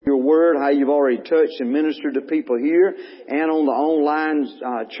Word, how you've already touched and ministered to people here and on the online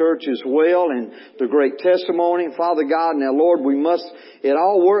church as well, and the great testimony. Father God, now Lord, it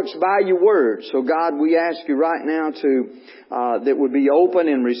all works by your Word. So God, we ask you right now that would be open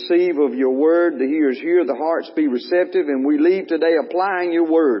and receive of your Word. The hearers hear, the hearts be receptive, and we leave today applying your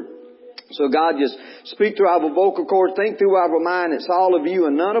Word. So God, just speak through our vocal cords, think through our mind. It's all of you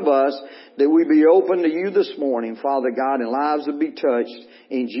and none of us, that we be open to you this morning, Father God, and lives will be touched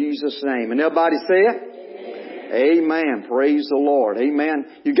in Jesus' name. And everybody say it? Amen. Praise the Lord. Amen.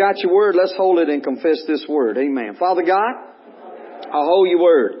 You got your Word? Let's hold it and confess this Word. Amen. Father God, I hold your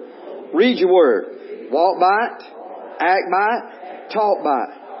Word. Read your Word. Walk by it. Act by it. Talk by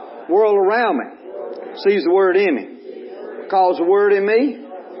it. World around me sees the Word in me. Calls the Word in me.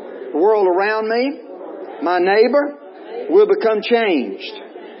 The world around me, my neighbor, will become changed.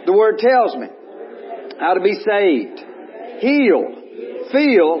 The Word tells me how to be saved, healed,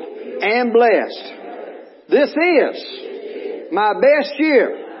 filled, and blessed. This is my best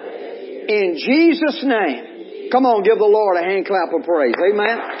year. In Jesus' name. Come on, give the Lord a hand clap of praise.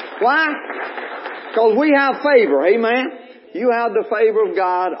 Amen. Why? Because we have favor. Amen. You have the favor of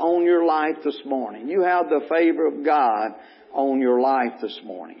God on your life this morning. You have the favor of God on your life this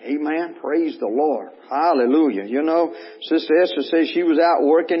morning. Amen. Praise the Lord. Hallelujah. You know, Sister Esther says she was out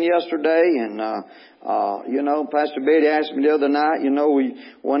working yesterday, and Pastor Betty asked me the other night, we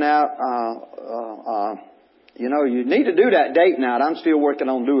went out, you need to do that date night. I'm still working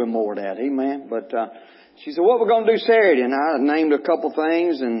on doing more of that. Amen. But she said, what we're going to do Saturday? And I named a couple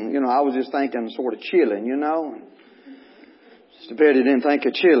things, and I was just thinking sort of chilling, Sister Betty didn't think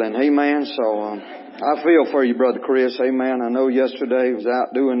of chilling. Amen. So I feel for you, Brother Chris. Amen. I know yesterday he was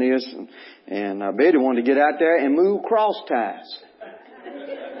out doing this, and Betty wanted to get out there and move cross ties.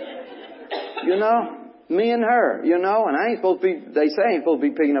 Me and her, and I ain't supposed to be, they say I ain't supposed to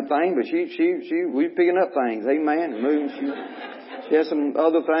be picking up things, but we picking up things. Amen. And moving. She has some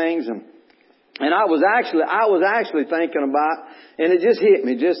other things, and I was actually thinking about, and it just hit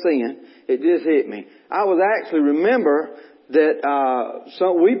me just then. It just hit me. I was actually remember that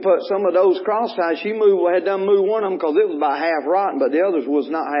we put some of those cross ties. She had done move one of them because it was about half rotten, but the others was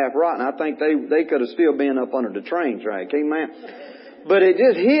not half rotten. I think they could have still been up under the train track. Amen. But it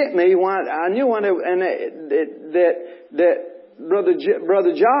just hit me when I knew that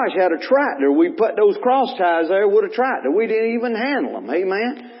Brother Josh had a tractor. We put those cross ties there with a tractor. We didn't even handle them.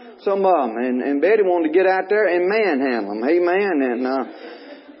 Amen. Some of them, and Betty wanted to get out there and manhandle them. Amen. And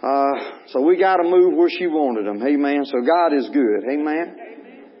so we got to move where she wanted them. Amen. So God is good. Amen.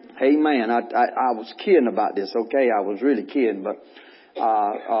 Amen. I was kidding about this. Okay. I was really kidding, but,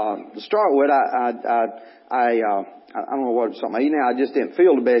 to start with, I don't know what something. I just didn't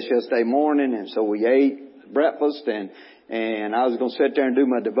feel the best yesterday morning. And so we ate breakfast and I was going to sit there and do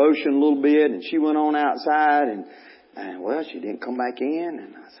my devotion a little bit, and she went on outside and she didn't come back in,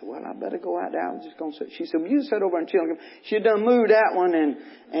 and I said, well, I better go out there. I was just going to sit. She said, well, you sit over and chill. She had done moved that one,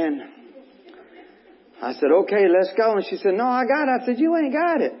 and I said, okay, let's go. And she said, no, I got it. I said, you ain't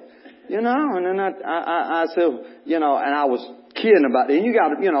got it. And then I said, and I was kidding about it. And you got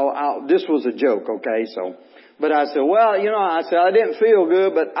to, this was a joke, okay, so. But I said, well, I didn't feel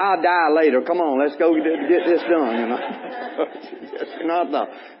good, but I'll die later. Come on, let's go get this done, I thought,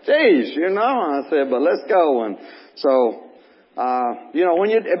 geez, I said, but let's go. And so, but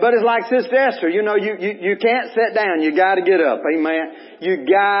it's like Sister Esther, you can't sit down. You got to get up. Amen. You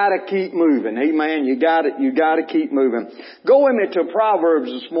got to keep moving. Amen. You got to keep moving. Go with me to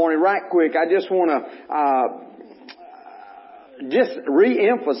Proverbs this morning right quick. I just want to, just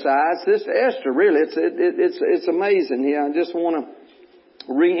re-emphasize Sister Esther. Really, it's amazing here. I just want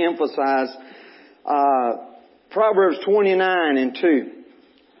to re-emphasize Proverbs 29:2.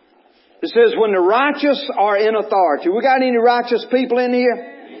 It says, "When the righteous are in authority." We got any righteous people in here?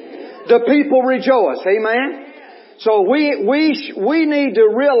 The people rejoice. Amen. So we need to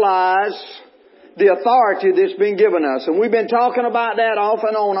realize the authority that's been given us. And we've been talking about that off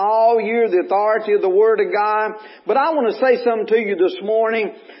and on all year, the authority of the Word of God. But I want to say something to you this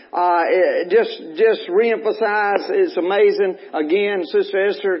morning. Just reemphasize, it's amazing. Again, Sister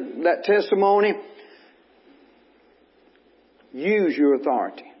Esther, that testimony. Use your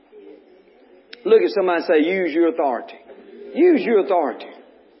authority. Look at somebody and say, use your authority. Use your authority.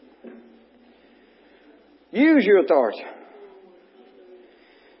 Use your authority.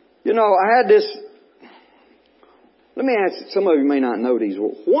 I had this. Let me ask you, some of you may not know these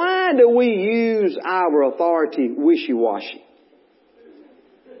words. Why do we use our authority wishy-washy?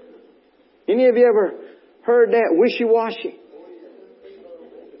 Any of you ever heard that, wishy-washy?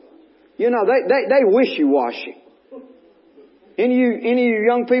 They wishy-washy. Any of you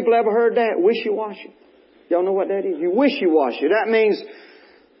young people ever heard that? Wishy-washy. Y'all know what that is? You wishy-washy. That means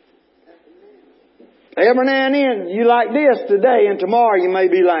every now and then you like this today, and tomorrow you may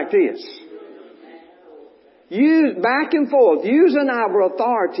be like this. Use back and forth, using our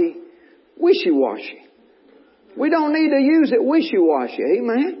authority wishy-washy. We don't need to use it wishy-washy.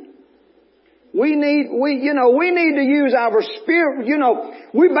 Amen. We need to use our spirit.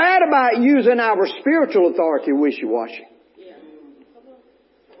 We're bad about using our spiritual authority wishy-washy.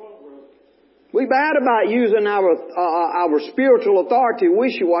 We're bad about using our spiritual authority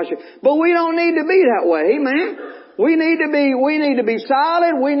wishy-washy. But we don't need to be that way. Amen. We need to be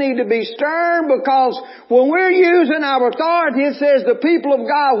solid. We need to be stern, because when we're using our authority, it says the people of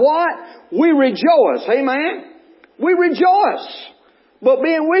God what? We rejoice. Amen. We rejoice. But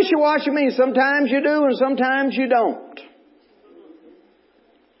being wishy-washy means sometimes you do and sometimes you don't.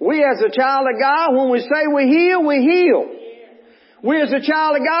 We as a child of God, when we say we heal, we heal. We as a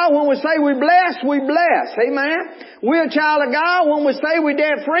child of God, when we say we bless, we bless. Amen. We're a child of God, when we say we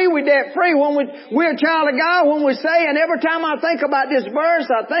debt free, we debt free. We're a child of God, when we say, and every time I think about this verse,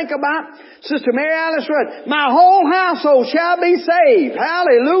 I think about Sister Mary Alice Rudd, my whole household shall be saved.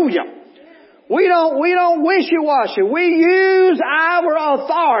 Hallelujah. We don't wishy-washy. We use our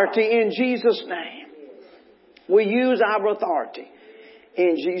authority in Jesus' name. We use our authority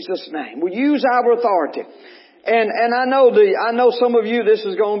in Jesus' name. We use our authority. And I know some of you, this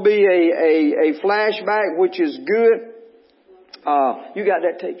is going to be a flashback, which is good. You got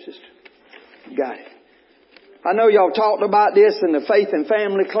that tape, sister? You got it. I know y'all talked about this in the faith and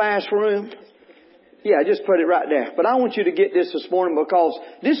family classroom. Yeah, just put it right there. But I want you to get this morning, because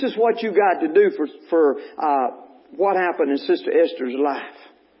this is what you got to do for what happened in Sister Esther's life.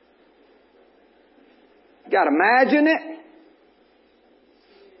 You got to imagine it.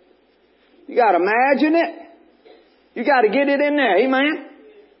 You got to imagine it. You got to get it in there. Amen.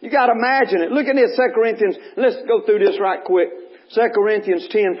 You got to imagine it. Look at this, 2 Corinthians. Let's go through this right quick. 2 Corinthians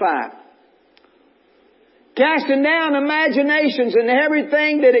 10:5. Casting down imaginations and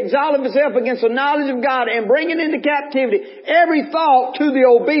everything that exalteth itself against the knowledge of God, and bringing into captivity every thought to the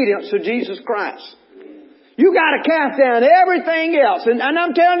obedience of Jesus Christ. You got to cast down everything else. And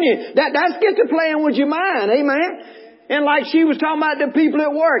I'm telling you, that gets to playing with your mind. Amen. And like she was talking about the people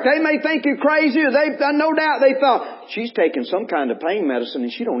at work, they may think you're crazy, or no doubt they thought, she's taking some kind of pain medicine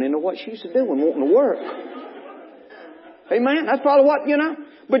and she don't even know what she's doing, wanting to work. Amen. That's probably what,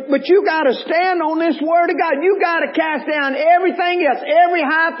 But you got to stand on this Word of God. You got to cast down everything else, every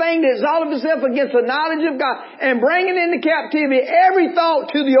high thing that exalteth itself against the knowledge of God, and bring it into captivity every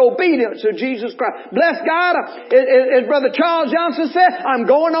thought to the obedience of Jesus Christ. Bless God. As Brother Charles Johnson said, I'm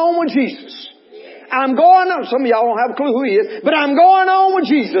going on with Jesus. I'm going on. Some of y'all don't have a clue who he is, but I'm going on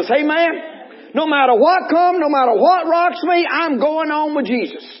with Jesus. Amen. No matter what comes, no matter what rocks me, I'm going on with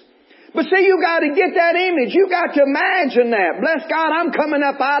Jesus. But see, you got to get that image. You got to imagine that. Bless God, I'm coming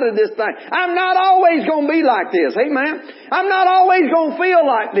up out of this thing. I'm not always going to be like this. Amen. I'm not always going to feel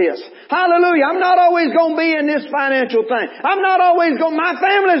like this. Hallelujah. I'm not always going to be in this financial thing. My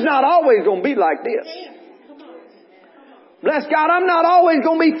family's not always going to be like this. Bless God, I'm not always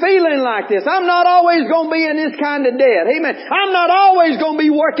going to be feeling like this. I'm not always going to be in this kind of debt. Amen. I'm not always going to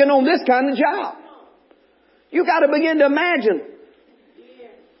be working on this kind of job. You got to begin to imagine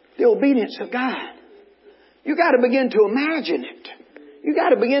the obedience of God. You got to begin to imagine it. You got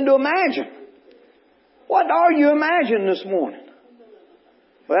to begin to imagine. What are you imagining this morning?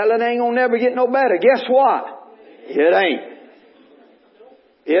 Well, it ain't going to never get no better. Guess what? It ain't.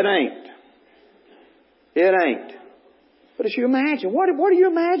 It ain't. It ain't. But as you imagine, what do you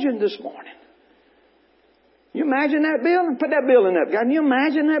imagine this morning? You imagine that building? Put that building up. Can you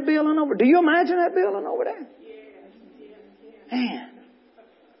imagine that building over? Do you imagine that building over there? Man.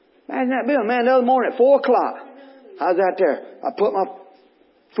 Imagine that building. Man, the other morning at 4 o'clock, I was out there. I put my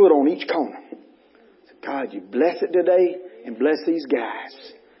foot on each corner. I said, God, you bless it today and bless these guys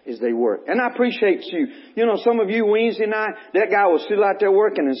as they work. And I appreciate you. Some of you Wednesday night, that guy was still out there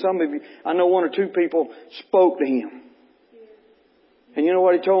working, and some of you, I know 1 or 2 people spoke to him. And you know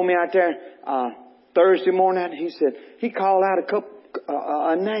what he told me out there Thursday morning? He said, he called out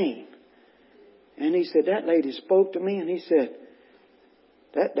a name. And he said, that lady spoke to me, and he said,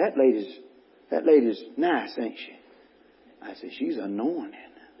 that lady's nice, ain't she? I said, she's anointed.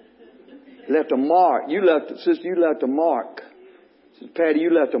 Left a mark. Sister, you left a mark. Sister Patty,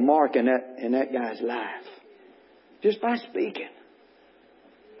 you left a mark in that guy's life. Just by speaking.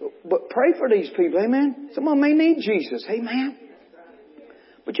 But pray for these people, amen? Some of them may need Jesus, amen?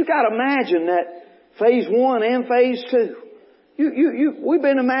 But you got to imagine that phase 1 and phase 2. We've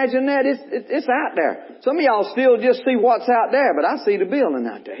been imagining that. It's out there. Some of y'all still just see what's out there, but I see the building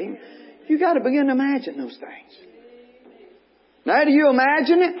out there. You got to begin to imagine those things. Now, do you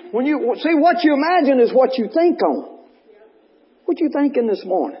imagine it? See, what you imagine is what you think on. What you thinking this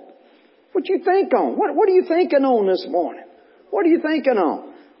morning? What you think on? What are you thinking on this morning? What are you thinking on?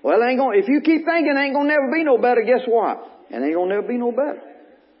 Well, if you keep thinking it ain't gonna never be no better, guess what? It ain't gonna never be no better.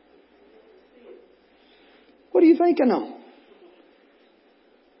 What are you thinking on?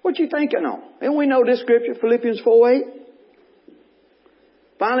 What you thinking on? And we know this scripture, Philippians 4:8.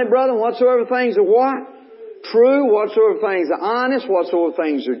 Finally, brethren, whatsoever things are what? True, whatsoever things are honest, whatsoever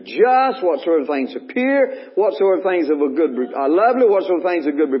things are just, whatsoever things are pure, whatsoever things of a good, lovely, whatsoever things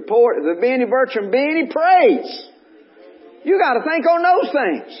of good report, if there be any virtue and be any praise. You got to think on those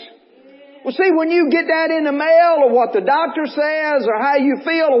things. Well, see, when you get that in the mail, or what the doctor says, or how you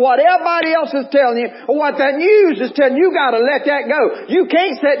feel, or what everybody else is telling you, or what that news is telling you, you got to let that go. You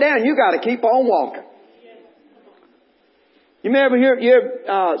can't sit down. You got to keep on walking. You remember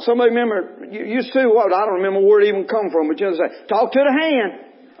somebody remember, you used to, I don't remember where it even come from, but you say, talk to the hand.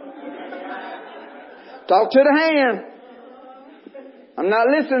 Talk to the hand. I'm not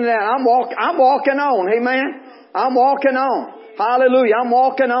listening to that. I'm walking on. Amen. I'm walking on. Hallelujah. I'm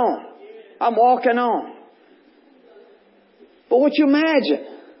walking on. I'm walking on. But what you imagine?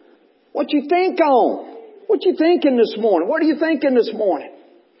 What you think on? What you thinking this morning? What are you thinking this morning?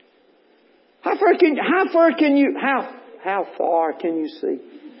 How far can you see?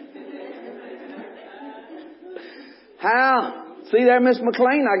 See there, Miss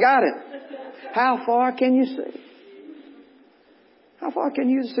McLean? I got it. How far can you see? How far can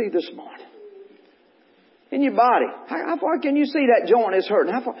you see this morning? In your body. How far can you see that joint is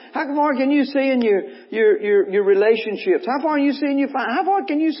hurting? How far can you see in your relationships? How far can you see in your finances? How far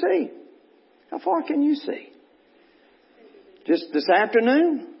can you see? How far can you see? Just this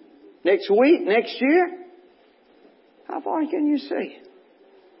afternoon? Next week? Next year? How far can you see?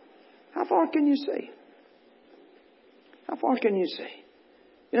 How far can you see? How far can you see?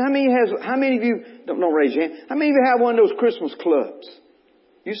 You know how many of you, don't raise your hand, how many of you have one of those Christmas clubs?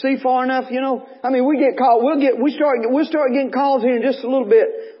 You see far enough, we get called, we'll start getting calls here in just a little bit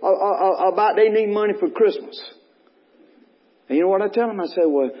about they need money for Christmas. And you know what I tell them? I say,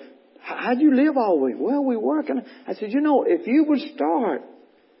 well, how'd you live all week? Well, we work. And I said, if you would start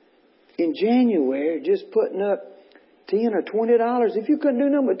in January just putting up $10 or $20, if you couldn't do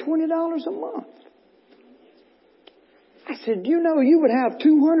nothing but $20 a month. I said, you would have at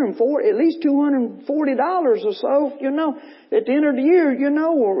least $240 or so, at the end of the year,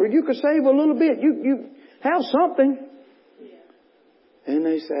 or you could save a little bit. You have something. And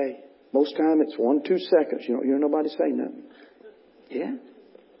they say, most time it's 1-2 seconds. You don't hear nobody say nothing. Yeah.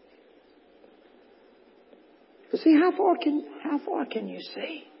 But see, how far can you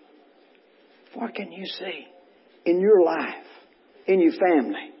see? How far can you see in your life, in your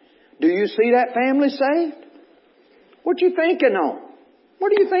family? Do you see that family saved? What you thinking on?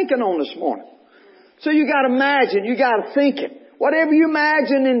 What are you thinking on this morning? So you got to imagine, you got to think it. Whatever you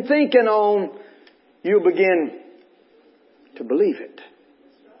imagine and thinking on, you'll begin to believe it.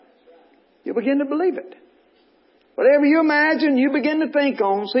 You'll begin to believe it. Whatever you imagine, you begin to think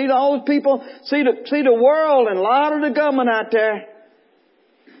on. See all the people, see the world and a lot of the government out there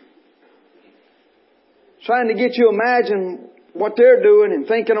trying to get you to imagine what they're doing and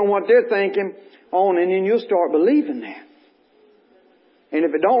thinking on what they're thinking on, and then you'll start believing that. And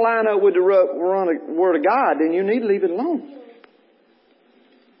if it don't line up with the Word of God, then you need to leave it alone.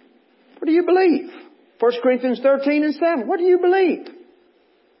 What do you believe? 1 Corinthians 13:7. What do you believe?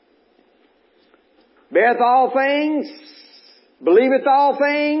 Beareth all things, believeth all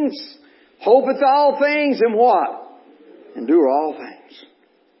things, hopeth all things, and what? Endure all things.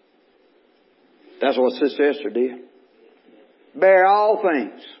 That's what Sister Esther did. Bear all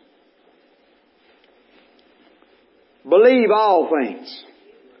things. Believe all things.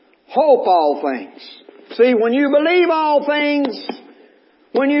 Hope all things. See, when you believe all things,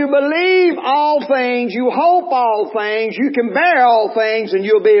 you hope all things, you can bear all things, and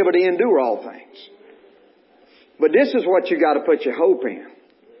you'll be able to endure all things. But this is what you got to put your hope in.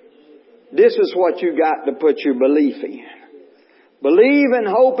 This is what you got to put your belief in. Believe and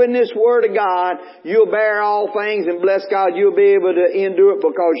hope in this Word of God, you'll bear all things, and bless God, you'll be able to endure it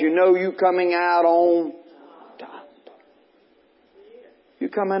because you know you're coming out on top. You're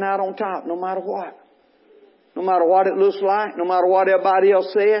coming out on top no matter what. No matter what it looks like, no matter what everybody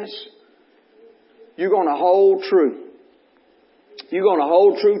else says, you're going to hold true. You're going to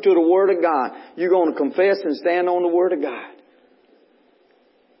hold true to the Word of God. You're going to confess and stand on the Word of God.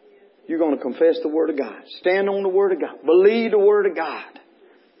 you're going to confess the Word of God. Stand on the Word of God. Believe the Word of God.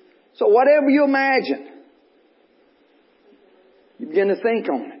 So whatever you imagine, you begin to think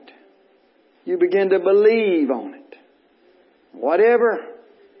on it. You begin to believe on it. Whatever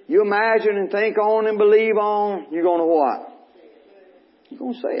you imagine and think on and believe on, you're going to what? You're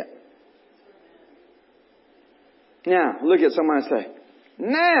going to say it. Now, look at somebody and say,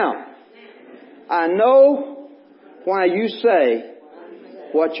 now, I know why you say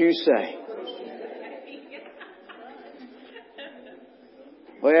what you say.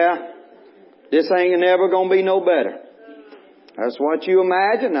 Well, this ain't never going to be no better. That's what you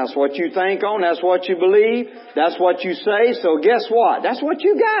imagine. That's what you think on. That's what you believe. That's what you say. So guess what? That's what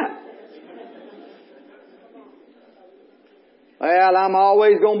you got. Well, I'm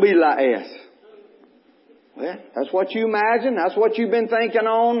always going to be like this. Well, that's what you imagine. That's what you've been thinking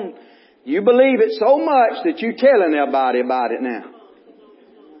on. You believe it so much that you're telling everybody about it now.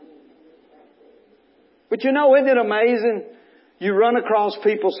 But you know, isn't it amazing? You run across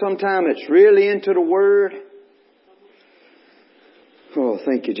people sometime that's really into the Word. Oh,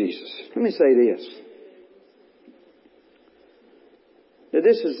 thank you, Jesus. Let me say this. That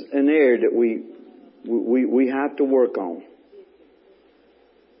this is an area that we have to work on.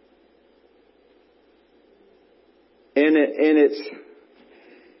 And it's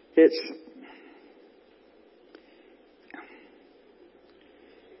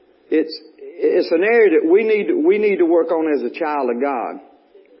an area that we need to work on as a child of God.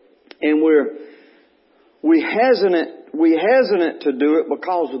 And we hesitant to do it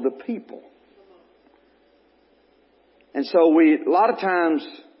because of the people. And so a lot of times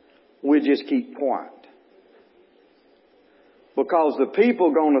we just keep quiet. Because the people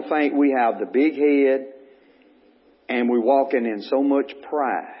are going to think we have the big head and we're walking in so much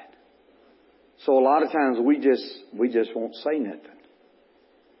pride. So a lot of times we just won't say nothing.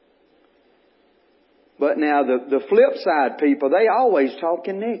 But now the flip side people, they always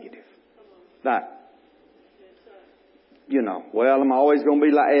talking negative. Like, you know, well, I'm always going to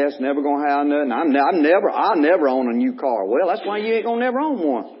be like this, never going to have nothing. I'll never own a new car. Well, that's why you ain't going to never own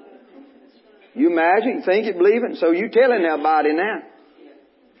one. You imagine, you think it, believe it, so you telling everybody now.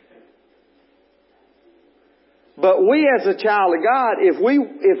 But we as a child of God, if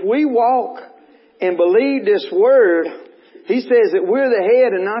we walk and believe this Word, He says that we're the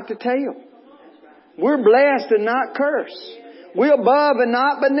head and not the tail. We're blessed and not cursed. We're above and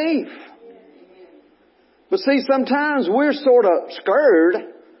not beneath. But see, sometimes we're sort of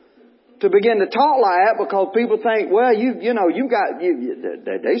scared to begin to talk like that because people think, well,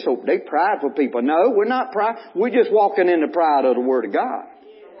 they prideful people. No, we're not pride. We're just walking in the pride of the Word of God.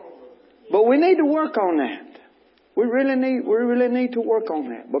 But we need to work on that. We really need to work on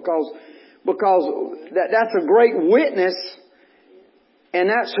that because that's a great witness, and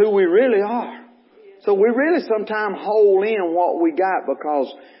that's who we really are. So we really sometimes hold in what we got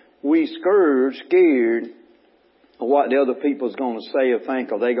because we scared of what the other people's going to say or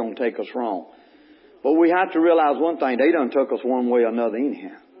think, or they going to take us wrong. But we have to realize one thing: they done took us one way or another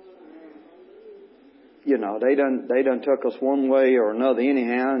anyhow. You know, they done took us one way or another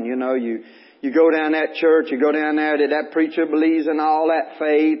anyhow. And you know, you go down that church, you go down there that preacher believes in all that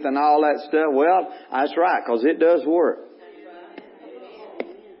faith and all that stuff. Well, that's right, because it does work.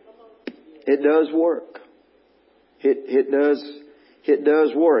 It does work. It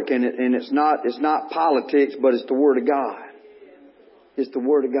does work, and it's not politics, but it's the Word of God. It's the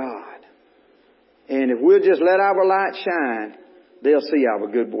Word of God. And if we'll just let our light shine, they'll see our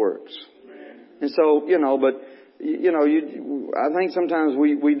good works. And so, I think sometimes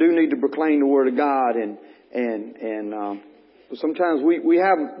we do need to proclaim the Word of God, and sometimes we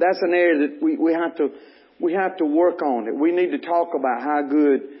have, that's an area that we have to work on it. We need to talk about how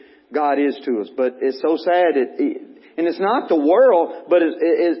good God is to us. But it's so sad and it's not the world, but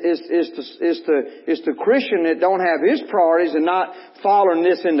it's the Christian that don't have his priorities and not following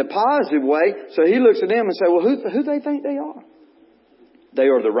this in the positive way. So he looks at them and says, well, who they think they are? They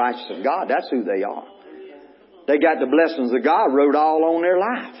are the righteous of God. That's who they are. They got the blessings of God wrote all on their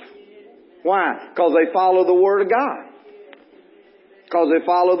life. Why? Because they follow the Word of God. Because they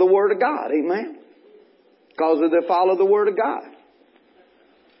follow the Word of God. Amen. Because they follow the Word of God.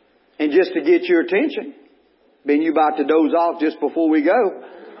 And just to get your attention, being you about to doze off just before we go,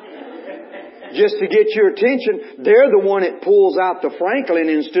 just to get your attention, they're the one that pulls out the Franklin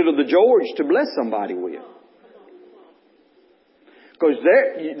instead of the George to bless somebody with. Because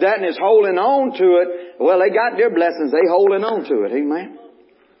that is holding on to it. Well, they got their blessings. They holding on to it. Amen.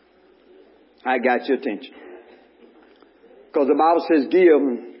 I got your attention. Because the Bible says give.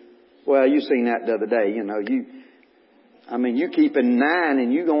 Well, you seen that the other day. I mean, you keeping 9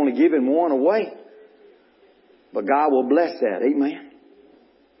 and you only giving 1 away. But God will bless that. Amen.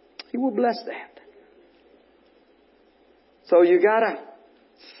 He will bless that. So you gotta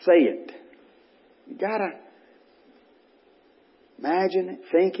say it. You gotta imagine it,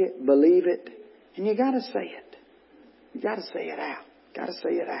 think it, believe it, and you gotta say it. You gotta say it out. Gotta say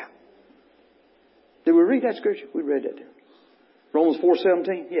it out. Did we read that scripture? We read that. Romans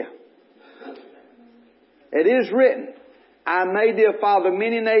 4:17? Yeah. It is written, I made thee a father of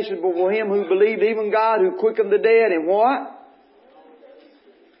many nations before him who believed, even God who quickened the dead, and what?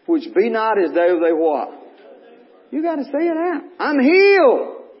 Which be not as though they what? You got to say it out. I'm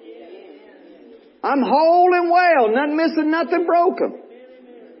healed. I'm whole and well. Nothing missing, nothing broken.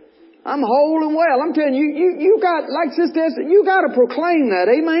 I'm whole and well. I'm telling you, you got, like Sister Esther, you got to proclaim that.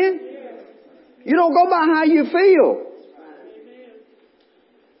 Amen? You don't go by how you feel.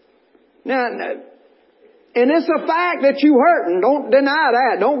 Now, and it's a fact that you hurting. Don't deny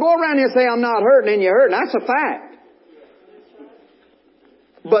that. Don't go around here and say, I'm not hurting and you're hurting. That's a fact.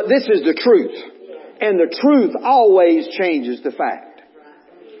 But this is the truth. And the truth always changes the fact.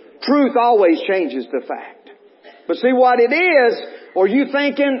 Truth always changes the fact. But see what it is, or you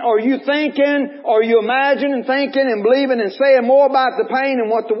imagining, thinking and believing and saying more about the pain than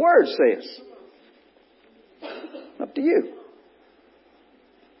what the Word says. Up to you.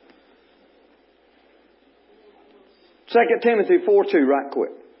 2 Timothy 4:2, right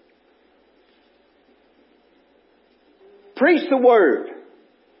quick. Preach the Word.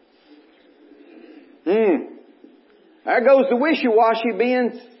 There goes the wishy-washy,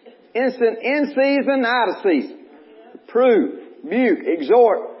 being instant in season, out of season. Prove, rebuke,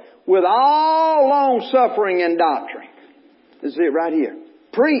 exhort with all long suffering and doctrine. This is it right here.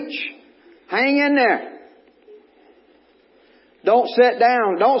 Preach. Hang in there. Don't sit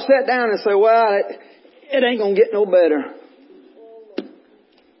down. Don't sit down and say, well, it ain't going to get no better.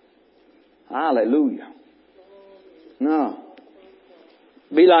 Hallelujah. No.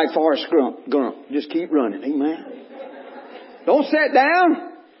 Be like Forrest Gump. Just keep running. Amen. Don't sit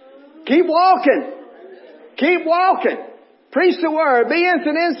down. Keep walking. Keep walking. Preach the Word. Be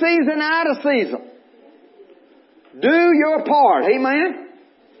instant in season, out of season. Do your part. Amen.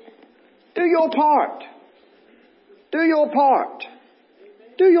 Do your part. Do your part.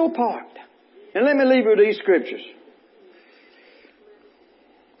 Do your part. And let me leave you with these scriptures.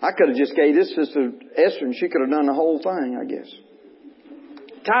 I could have just gave this to Sister Esther and she could have done the whole thing, I guess.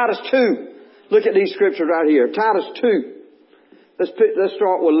 Titus 2. Look at these scriptures right here. Titus 2. Let's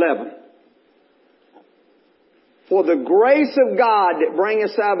start with 11. For the grace of God that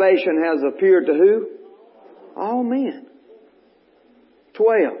bringeth salvation has appeared to who? All men.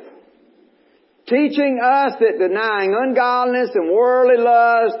 12. Teaching us that denying ungodliness and worldly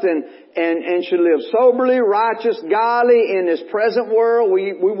lust and should live soberly, righteous, godly in this present world.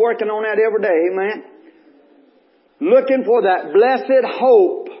 We're working on that every day. Amen. Looking for that blessed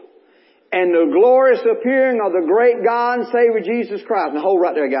hope and the glorious appearing of the great God and Savior Jesus Christ. Now hold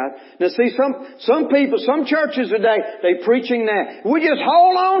right there, guys. Now see, some people, some churches today, they preaching that. We just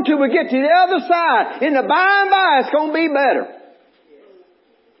hold on till we get to the other side. In the by and by, it's going to be better.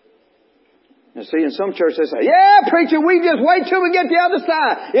 Now see, in some churches they say, yeah, preacher, we just wait till we get the other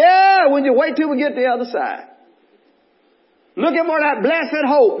side. Yeah, we just wait till we get the other side. Looking for that blessed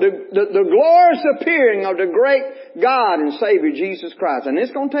hope, the glorious appearing of the great God and Savior Jesus Christ. And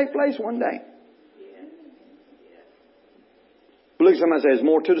it's going to take place one day. But look, somebody says, there's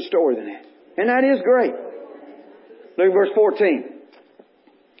more to the story than that. And that is great. Look at verse 14.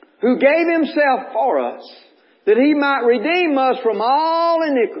 Who gave Himself for us, that He might redeem us from all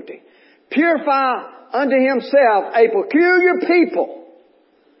iniquity, purify unto Himself a peculiar people,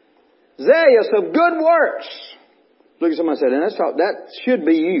 zealous of good works. Look at somebody and say, that should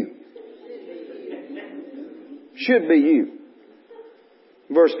be you. Should be you.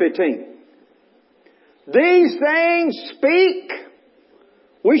 Verse 15. These things speak.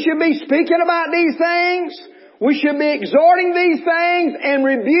 We should be speaking about these things. We should be exhorting these things and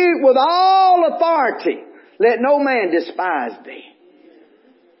rebuke with all authority. Let no man despise thee.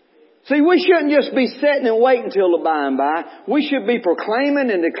 See, we shouldn't just be sitting and waiting till the by and by. We should be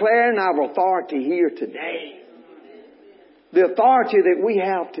proclaiming and declaring our authority here today. The authority that we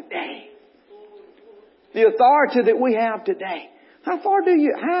have today. The authority that we have today. How far do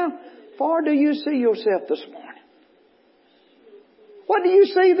you see yourself this morning? What do you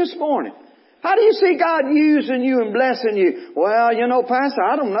see this morning? How do you see God using you and blessing you? Well, you know, Pastor,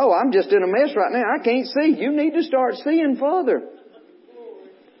 I don't know. I'm just in a mess right now. I can't see. You need to start seeing further.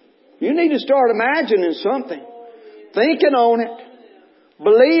 You need to start imagining something. Thinking on it.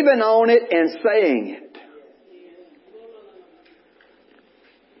 Believing on it and saying it.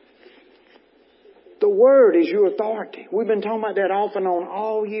 Word is your authority. We've been talking about that off and on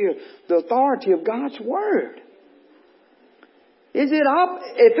all year. The authority of God's Word. If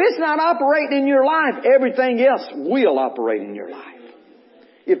it's not operating in your life, everything else will operate in your life.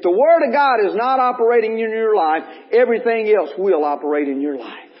 If the Word of God is not operating in your life, everything else will operate in your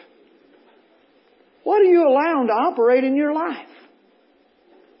life. What are you allowing to operate in your life?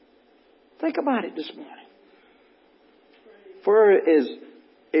 Think about it this morning. For is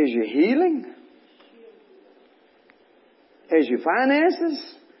your healing, as your finances,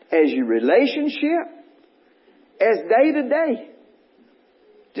 as your relationship, as day to day.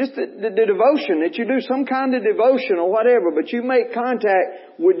 Just the devotion that you do, some kind of devotion or whatever, but you make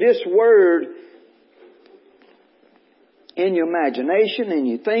contact with this Word in your imagination, in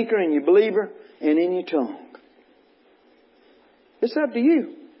your thinker, in your believer, and in your tongue. It's up to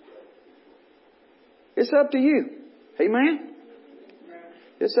you. It's up to you. Amen?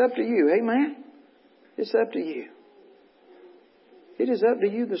 It's up to you. Amen? It's up to you. It is up to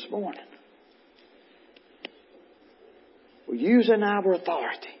you this morning. We're using our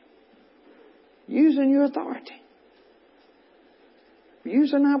authority. Using your authority.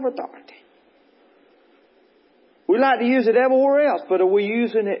 Using our authority. We like to use it everywhere else, but are we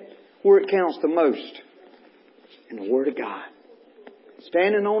using it where it counts the most? In the Word of God.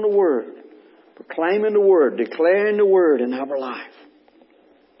 Standing on the Word. Proclaiming the Word. Declaring the Word in our life.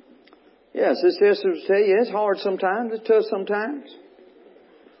 Yes, this is to tell you, it's hard sometimes. It's tough sometimes.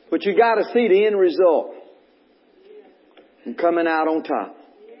 But you got to see the end result. And coming out on top.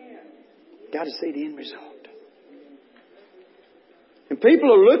 Got to see the end result. And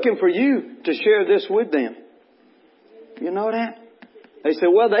people are looking for you to share this with them. You know that? They say,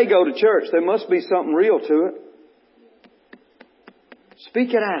 well, they go to church. There must be something real to it. Speak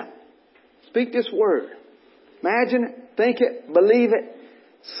it out. Speak this word. Imagine it. Think it. Believe it.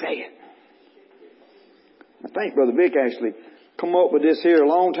 Say it. I think Brother Vic actually come up with this here a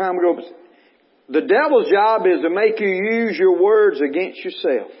long time ago. The devil's job is to make you use your words against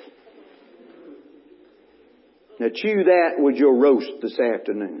yourself. Now chew that with your roast this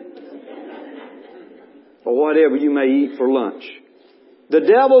afternoon. Or whatever you may eat for lunch. The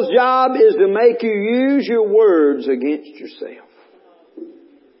devil's job is to make you use your words against yourself.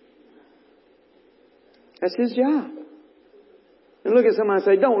 That's his job. And look at somebody and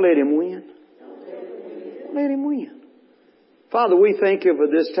say, don't let him win. Don't let him win. Father, we thank you for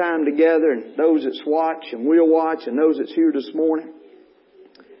this time together and those that's watch and will watch and those that's here this morning.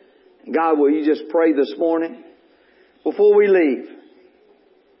 God, will you just pray this morning before we leave?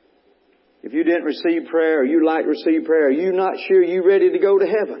 If you didn't receive prayer or you'd like to receive prayer, are you not sure you're ready to go to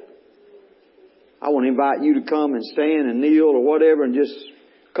heaven? I want to invite you to come and stand and kneel or whatever and just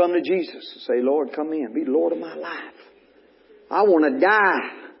come to Jesus and say, Lord, come in. Be the Lord of my life. I want to die.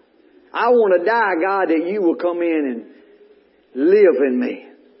 I want to die, God, that you will come in and live in me.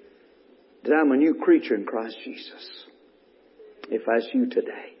 That I'm a new creature in Christ Jesus. If that's you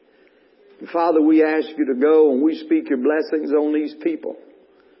today. And Father, we ask you to go and we speak your blessings on these people.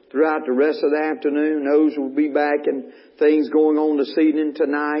 Throughout the rest of the afternoon, those will be back and things going on this evening,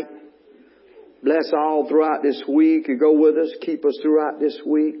 tonight. Bless all throughout this week. You go with us. Keep us throughout this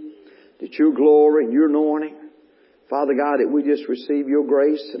week. That your glory and your anointing, Father God, that we just receive your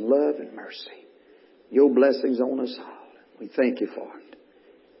grace and love and mercy. Your blessings on us all. We thank you for it.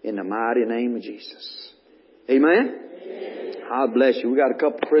 In the mighty name of Jesus. Amen? Amen. God bless you. We got a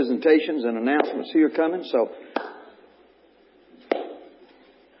couple of presentations and announcements here coming. So,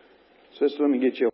 sister, let me get you